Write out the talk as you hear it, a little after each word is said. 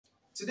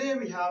Today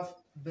we have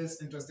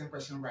this interesting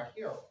question right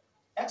here.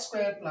 X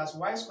squared plus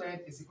y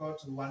squared is equal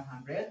to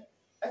 100.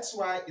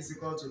 Xy is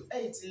equal to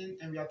 18,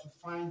 and we have to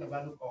find the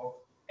value of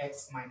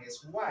x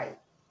minus y.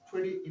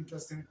 Pretty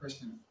interesting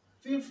question.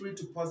 Feel free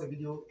to pause the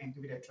video and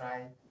give it a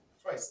try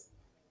first.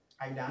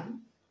 Are you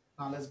done?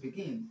 Now let's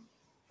begin.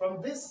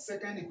 From this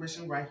second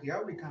equation right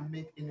here, we can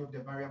make any of the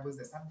variables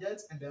the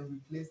subject and then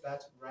replace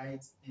that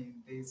right in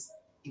this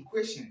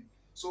equation.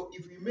 So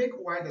if we make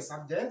y the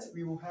subject,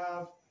 we will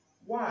have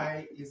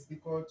y is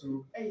equal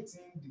to 18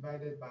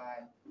 divided by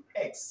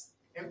x.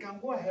 And we can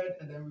go ahead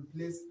and then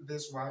replace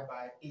this y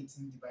by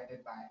 18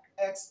 divided by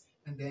x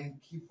and then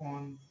keep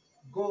on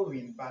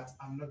going. But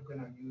I'm not going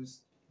to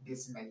use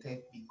this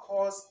method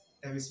because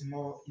there is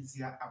more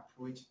easier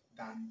approach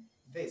than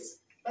this.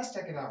 Let's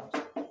check it out.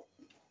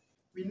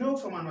 We know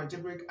from an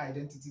algebraic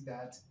identity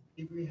that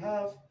if we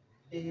have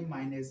a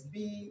minus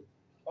b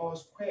all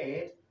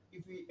squared,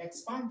 if we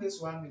expand this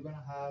one, we're going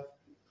to have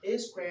a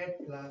squared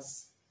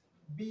plus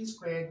b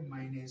squared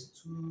minus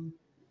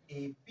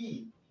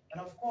 2ab. And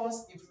of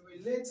course, if we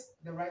relate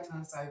the right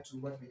hand side to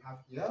what we have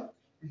here,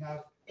 we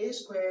have a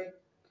squared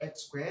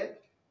x squared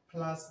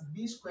plus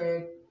b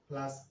squared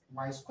plus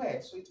y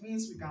squared. So it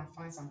means we can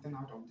find something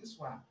out of this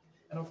one.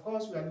 And of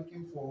course, we are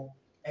looking for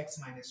x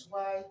minus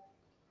y,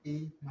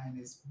 a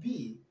minus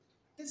b.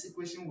 This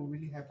equation will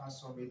really help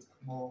us solve it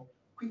more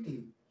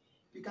quickly.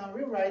 We can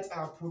rewrite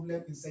our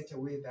problem in such a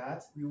way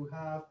that we will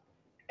have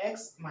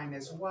x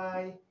minus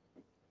y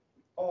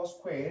all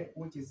squared,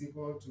 which is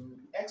equal to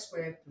x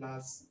squared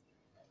plus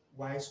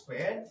y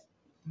squared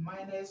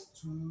minus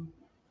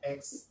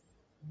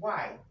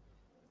 2xy.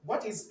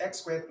 What is x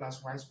squared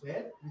plus y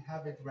squared? We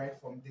have it right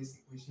from this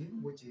equation,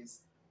 which is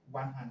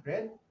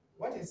 100.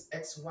 What is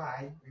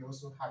xy? We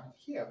also have it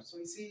here. So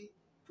you see,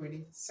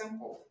 pretty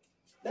simple.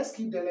 Let's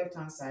keep the left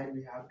hand side.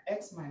 We have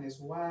x minus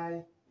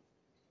y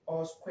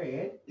all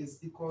squared is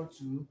equal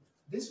to,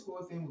 this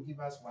whole thing will give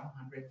us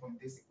 100 from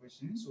this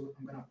equation. So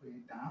I'm going to put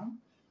it down.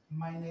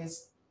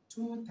 Minus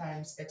 2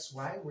 times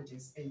xy, which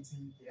is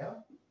 18 here.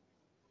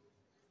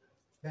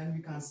 Then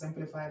we can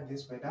simplify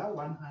this further.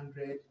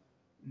 100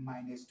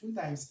 minus 2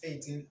 times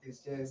 18 is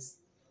just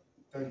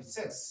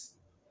 36.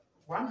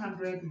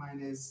 100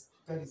 minus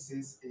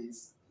 36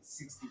 is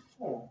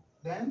 64.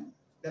 Then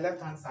the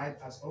left hand side,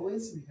 as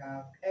always, we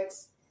have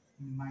x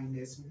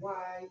minus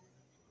y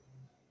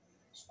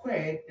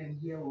squared, and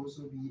here will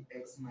also be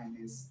x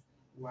minus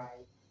y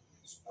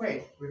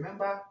squared.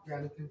 Remember, we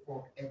are looking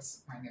for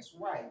x minus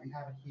y. We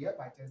have it here,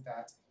 but just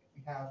that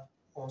we have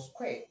all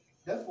squared.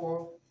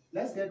 Therefore,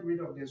 let's get rid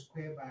of the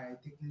square by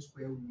taking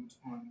square root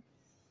on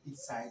each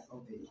side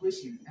of the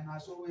equation. And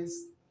as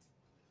always,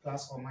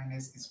 plus or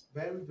minus is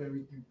very,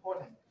 very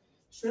important.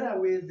 Straight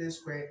away, this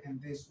square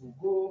and this will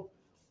go.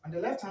 On the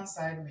left hand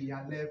side, we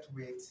are left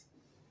with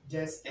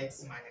just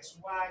x minus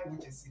y,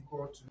 which is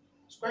equal to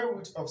square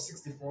root of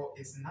 64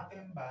 is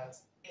nothing but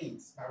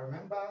 8. But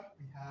remember,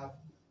 we have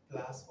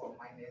plus or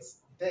minus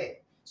there.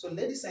 So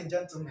ladies and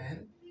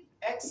gentlemen,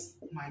 x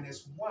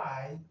minus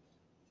y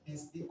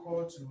is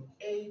equal to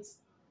 8,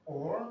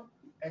 or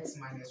x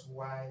minus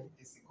y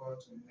is equal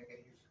to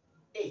negative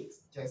 8,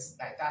 just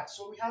like that.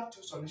 So we have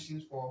two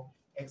solutions for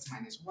x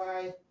minus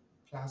y,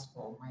 plus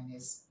or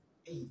minus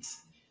 8.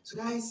 So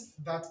guys,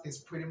 that is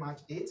pretty much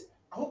it.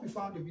 I hope you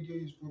found the video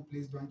useful.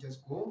 Please don't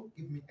just go.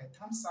 Give me a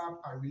thumbs up.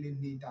 I really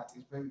need that.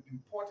 It's very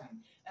important.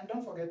 And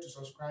don't forget to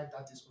subscribe.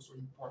 That is also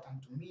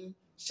important to me.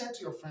 Share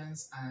to your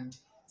friends and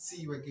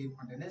see you again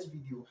on the next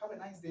video. Have a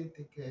nice day.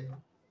 Take care.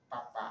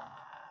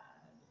 Bye-bye.